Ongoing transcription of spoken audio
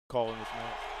calling this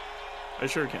match? I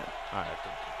sure can. All right.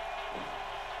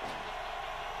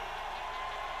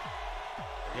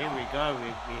 Thank Here we go.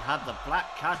 We have the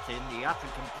Black Cat in, the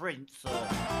African Prince.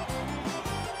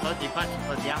 Certainly better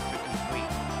for the African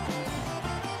Queen.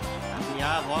 And we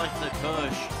have Isaac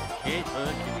Hersh, Kid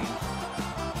Hercules.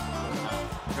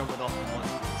 Showing off the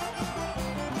muscles.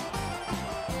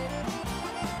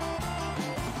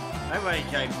 Anyway,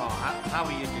 J-Mar, how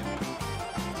are you doing?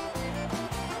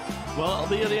 Well, I'll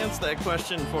be able to answer that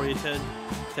question for you, Ted.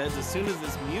 Ted, as soon as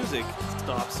this music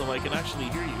stops so I can actually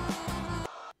hear you.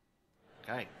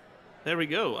 Okay. There we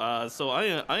go. So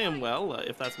I am well,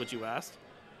 if that's what you asked.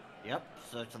 Yep,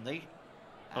 certainly.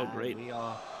 Oh, great. We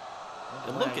are...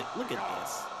 And look at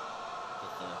this.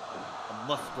 Just a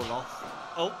muscle off.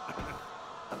 Oh!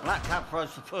 The Black Cat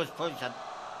throws the first punch and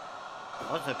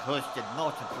Isaac Hersh did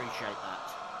not appreciate that.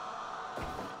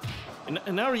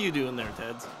 And how are you doing there,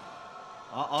 Teds?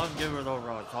 I'm doing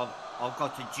alright. I've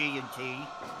got a G&T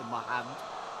in my hand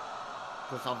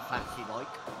because I'm fancy like.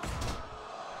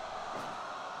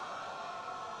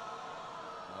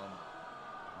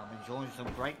 I'm enjoying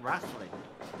some great wrestling.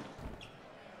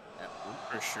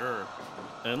 For sure.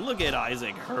 And look at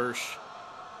Isaac Hersh.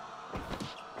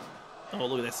 Oh,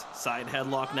 look at this side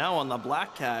headlock now on the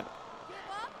Black Cat.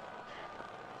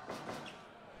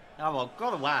 Now I've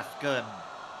got to ask,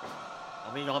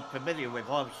 I mean, I'm familiar with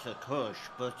Isaac Hersh,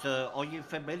 but are you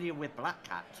familiar with Black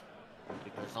Cat?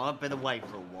 Because I've been away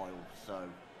for a while, so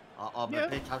I'm a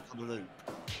bit out of the loop.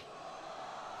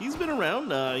 He's been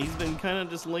around. He's been kind of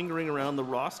just lingering around the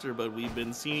roster, but we've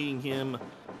been seeing him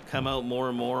come out more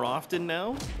and more often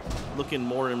now, looking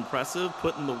more impressive,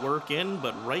 putting the work in.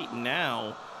 But right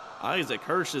now, Isaac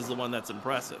Hersh is the one that's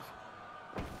impressive.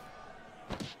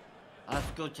 That's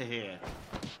good to hear.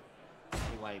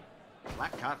 Anyway,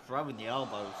 Black Cat throwing the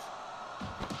elbows.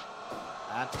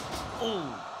 And,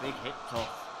 oh, big hip toss.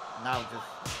 Now just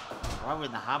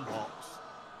throwing the ham hocks.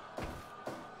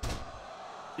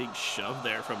 Big shove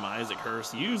there from Isaac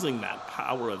Hersh, using that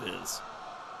power of his.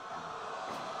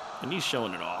 And he's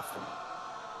showing it off.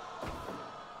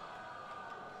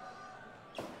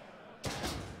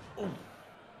 Oh.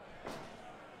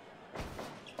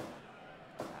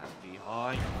 And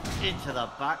behind, into the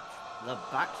back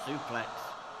suplex.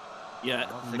 Yeah,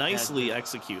 nicely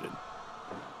executed.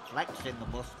 Flexing the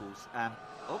muscles.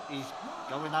 Oh, he's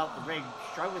going out the ring,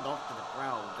 showing off to the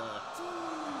crowd.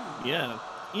 Yeah.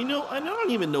 You know, I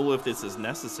don't even know if this is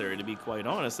necessary, to be quite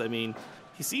honest. I mean,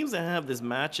 he seems to have this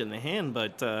match in the hand,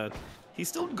 but he's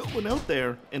still going out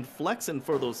there and flexing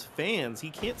for those fans. He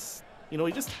can't, you know,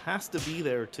 he just has to be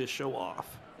there to show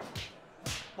off.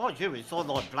 Mind you, it's not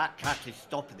like Black Cat is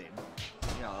stopping him.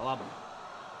 You know,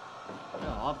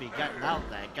 I'll be getting out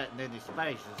there, getting in his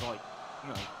space. It's like,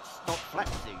 you know, stop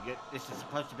flexing. This is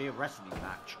supposed to be a wrestling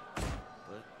match.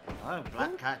 But, no,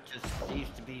 Black Cat just seems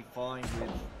to be fine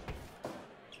with...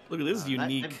 Look at this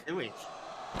unique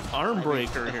arm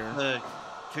breaker here.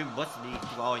 Two muscly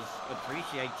guys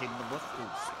appreciating the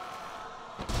muscles.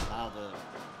 Now the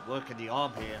work of the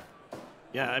arm here.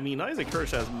 Yeah, I mean, Isaac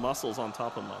Hersh has muscles on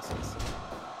top of muscles.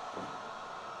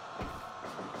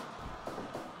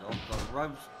 On the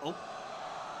ropes. Oh.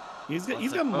 He's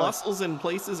got muscles in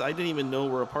places I didn't even know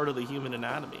were a part of the human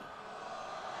anatomy.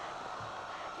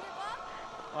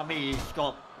 I mean, he's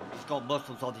got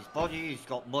muscles on his body, he's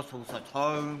got muscles at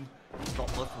home, he's got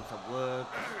muscles at work,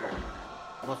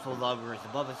 he's got muscle over his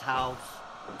mother's house.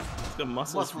 He's got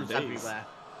muscles for days. Everywhere.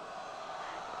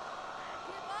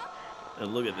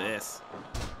 And look at this.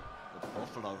 The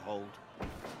buffalo hold.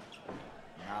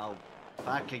 Now,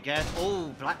 back again.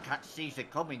 Oh, Black Cat sees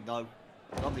it coming though.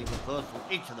 Lovely reversal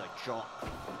into the chop.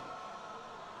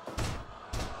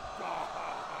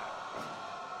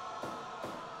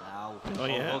 Oh,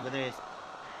 yeah. Look at this.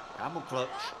 Camel clutch.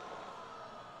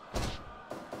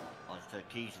 Isaac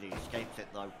easily escapes it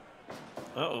though.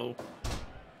 Uh-oh.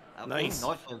 Nice.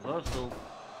 Nice reversal.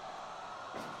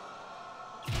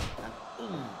 And,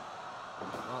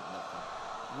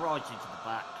 right into the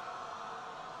back.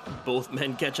 Both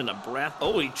men catching a breath.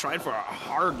 Oh, he tried for a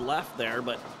hard left there,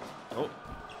 but... Oh,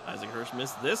 Isaac Hersh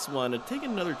missed this one and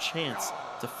taking another chance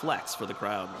to flex for the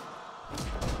crowd.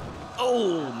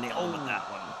 Oh, nailed him with that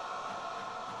one.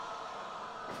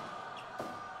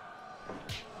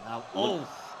 Now,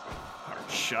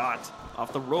 hard shot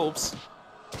off the ropes.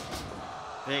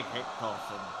 Big hip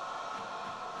toss and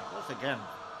once again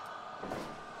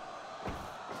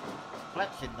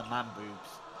flexing the man boobs.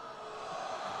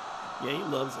 Yeah, he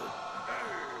loves it.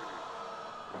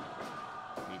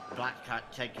 The Black Cat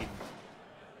taking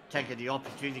the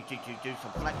opportunity to do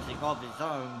some flexing of his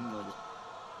own.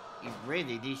 he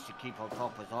really needs to keep on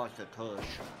top of Isaac Hersh.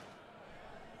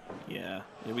 Yeah,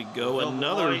 here we go. Otherwise,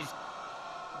 Another.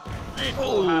 it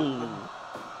will happen. Oh,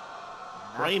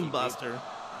 Nasty brain big- buster.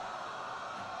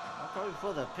 I'm going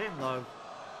for the pin though.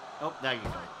 Oh, there you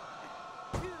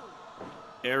go.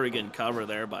 Arrogant cover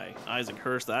there by Isaac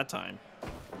Hersh that time. Ooh,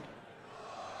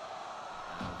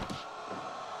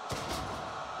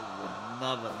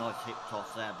 another nice hip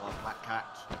toss there by Black Cat.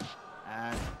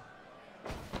 And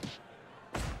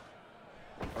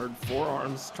Hard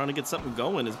forearms, trying to get something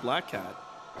going is Black Cat.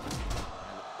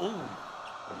 ooh,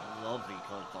 lovely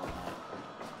close on that.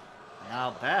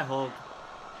 Now bear hug.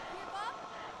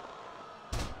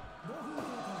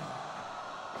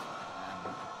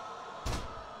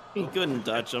 He couldn't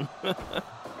touch him.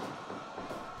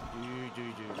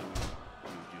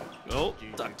 Oh,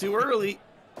 stuck too early.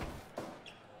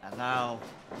 And now,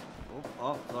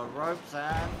 off the ropes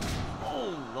and, oh,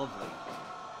 lovely.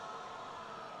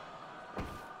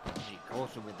 He caught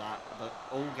him with that, but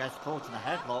all gets caught in a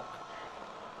headlock.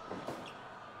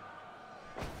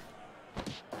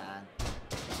 And,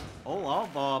 oh,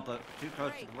 armbar, but too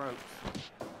close to the ropes.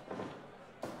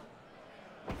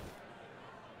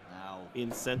 Now,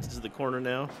 Being sent into the corner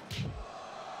now.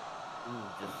 ooh,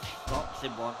 just stops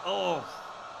him one. Oh,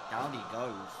 down he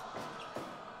goes.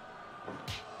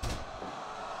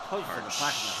 Close to the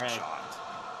back of the head. Shot.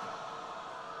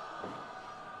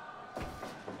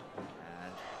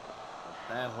 And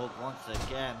a bear hug once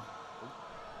again.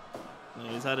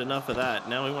 Yeah, he's had enough of that.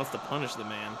 Now he wants to punish the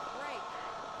man.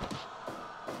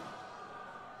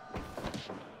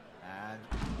 And,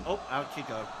 oh, out you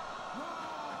go.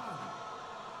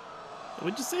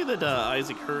 Would you say that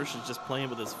Isaac Hersh is just playing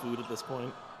with his food at this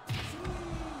point?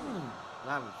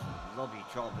 That was a lovely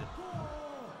job.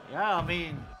 Yeah, I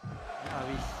mean, you know,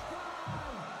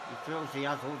 he feels he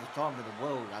has all the time in the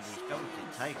world and he's going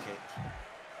to take it.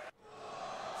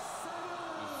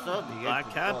 He's certainly in Black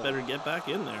Cat control. better get back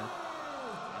in there.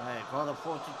 Yeah, can't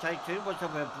afford to take too much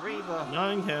of a breather.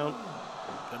 9 count.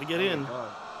 Gotta get There we in. go.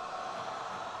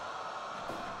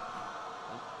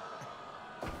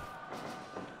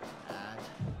 And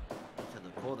into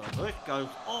the corner. Bush goes,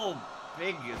 oh,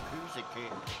 big Yakuza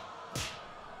kick.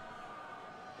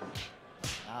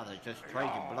 Now they're just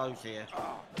trading blows here.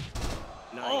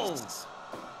 Nice.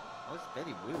 Oh! Nice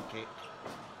steady wheel kick.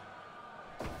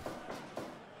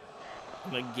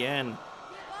 And again.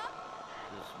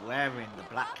 Just wearing the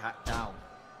Black Cat down.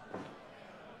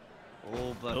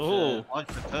 Oh, but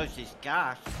Isaac Hersh is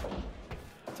gassed.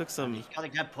 Took some. He's got to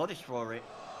get punished for it.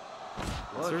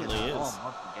 It certainly that is. arm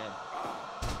once again.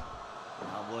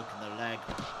 Now working the leg.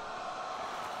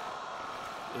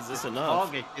 Is this enough?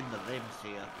 Target in the limbs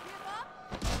here.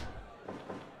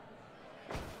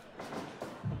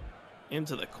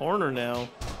 Into the corner now.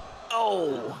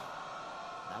 Oh!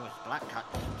 Now it's Black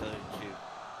Cat's turn to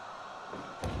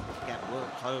get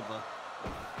worked over.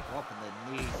 Dropping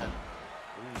the knees and...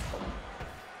 Ooh.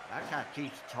 Black Cat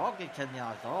keeps targeting the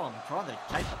arm, trying to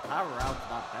take the power out of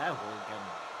that bear hug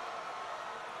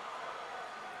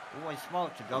and... Always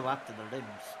smart to go after the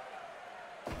limbs.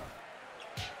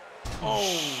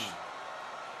 Oh!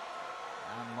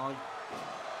 And my...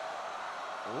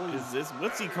 Oh. Is this...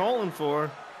 What's he calling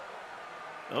for?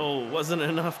 Oh, wasn't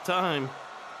enough time.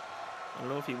 I don't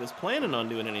know if he was planning on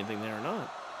doing anything there or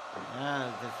not.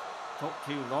 Yeah, just took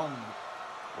too long.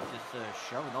 Just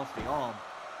showing off the arm.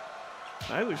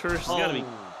 Isaac Hersh has gotta be...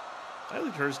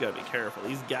 Isaac Hersh's got to be careful.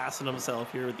 He's gassing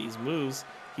himself here with these moves.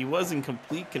 He was in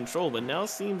complete control, but now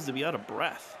seems to be out of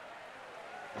breath.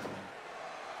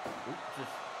 Oops,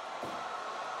 just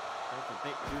took a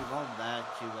bit too long there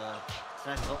to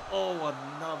set up. Oh,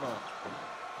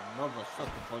 another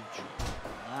sucker punch.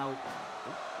 Now,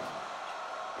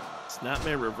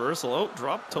 Snapmare reversal. Oh,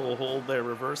 drop toe hold there,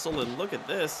 reversal, and look at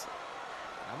this.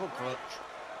 double clutch.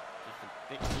 Just a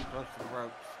bit too close to the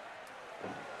ropes.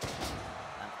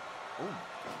 And, ooh,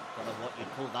 don't know what you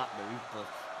call that move,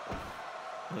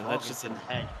 but And that's just in the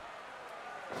head.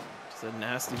 a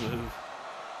nasty move.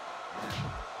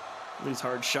 These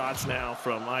hard shots now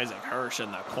from Isaac Hersh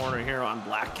in the corner here on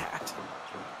Black Cat.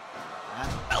 And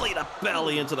Belly to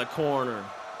belly into the corner.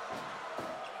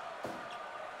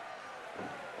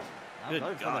 now Good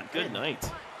go for God, the good pin.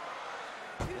 night.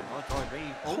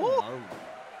 Oh no.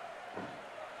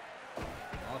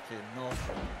 Not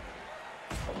enough.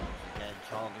 Again,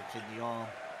 targeting the arm.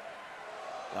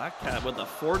 Black Cat with the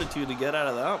fortitude to get out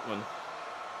of that one.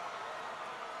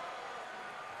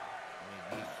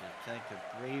 He needs to take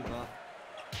a breather.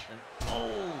 And,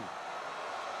 oh!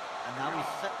 And now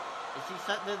he's set. Is he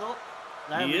setting it up?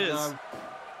 There He we is. go.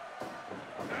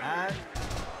 And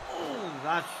oh,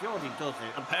 that surely does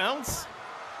A it. pounce?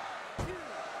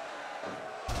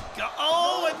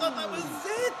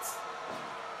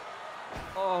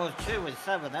 was 2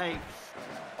 7/8.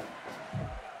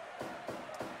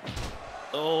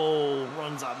 Oh,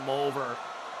 runs him over.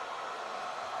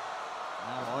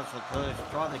 Now also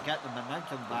Hersh trying to get the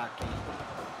momentum back.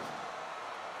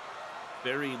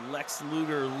 Very Lex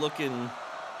Luger looking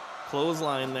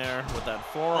clothesline there with that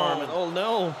forearm. Oh. And oh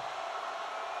no.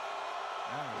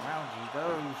 And round he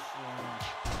goes.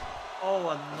 Oh,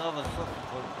 another sucker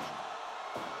punch.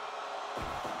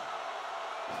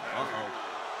 Uh-oh.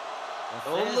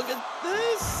 Oh, look at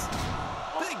this.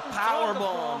 Big power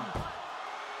bomb.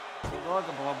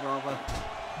 Tiger bomb, brother.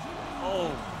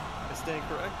 Oh. I stand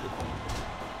corrected.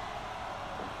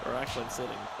 Or actually I'm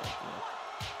sitting. But, yeah.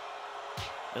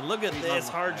 And look at this,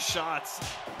 hard shots.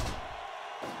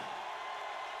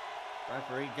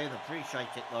 Referee didn't appreciate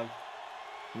it though.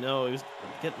 No, he was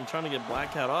trying to get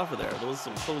Black Cat off of there. Those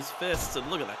some close fists, and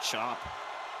look at that chop.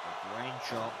 A brain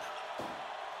chop.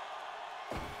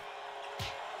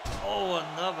 Oh,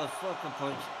 another sucker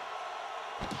punch.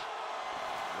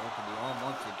 Working the arm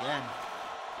once again.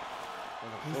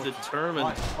 He's determined.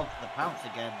 Up the pounce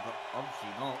again, but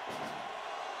obviously not.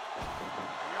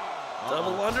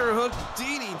 Double underhook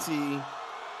DDT.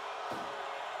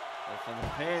 Go for the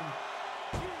pin.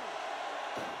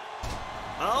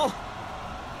 Oh!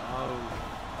 Oh.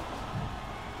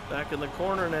 Back in the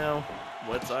corner now.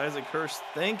 What's Isaac Hersh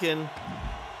thinking?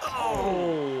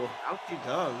 Oh! Out you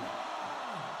go.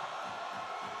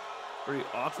 Very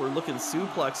awkward looking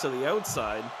suplex to the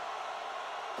outside.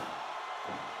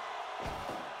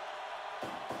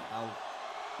 Ow.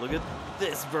 Look at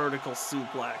this vertical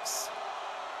suplex.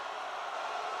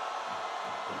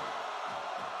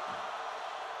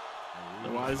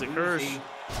 No Isaac Hersh.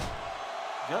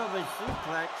 German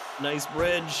suplex. Nice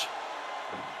bridge.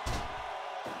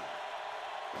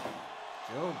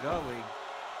 Still going.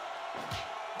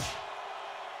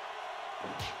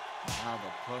 Now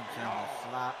the punch and the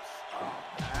slaps.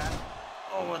 And,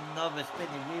 oh, another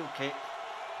spinning wheel kick.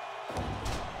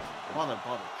 What a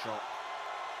body chop.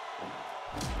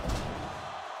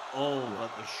 Oh,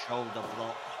 but the shoulder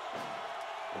block.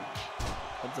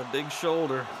 That's a big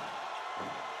shoulder.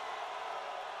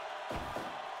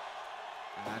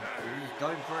 And he's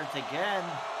going for it again.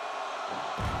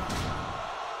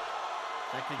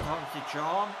 Second time's the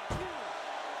charm.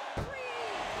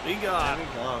 We got. There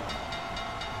we go.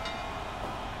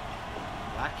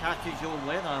 Black Cat is your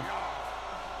winner.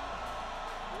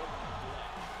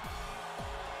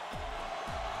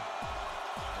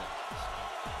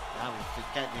 Now he's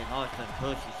just getting in nice and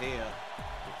Hersh's ear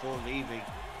before leaving.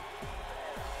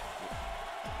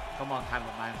 Come on,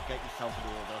 cameraman, get yourself in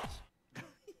order.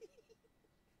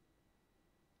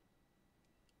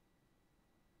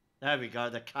 There we go,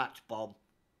 the catch bomb.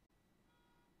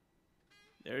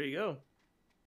 There you go.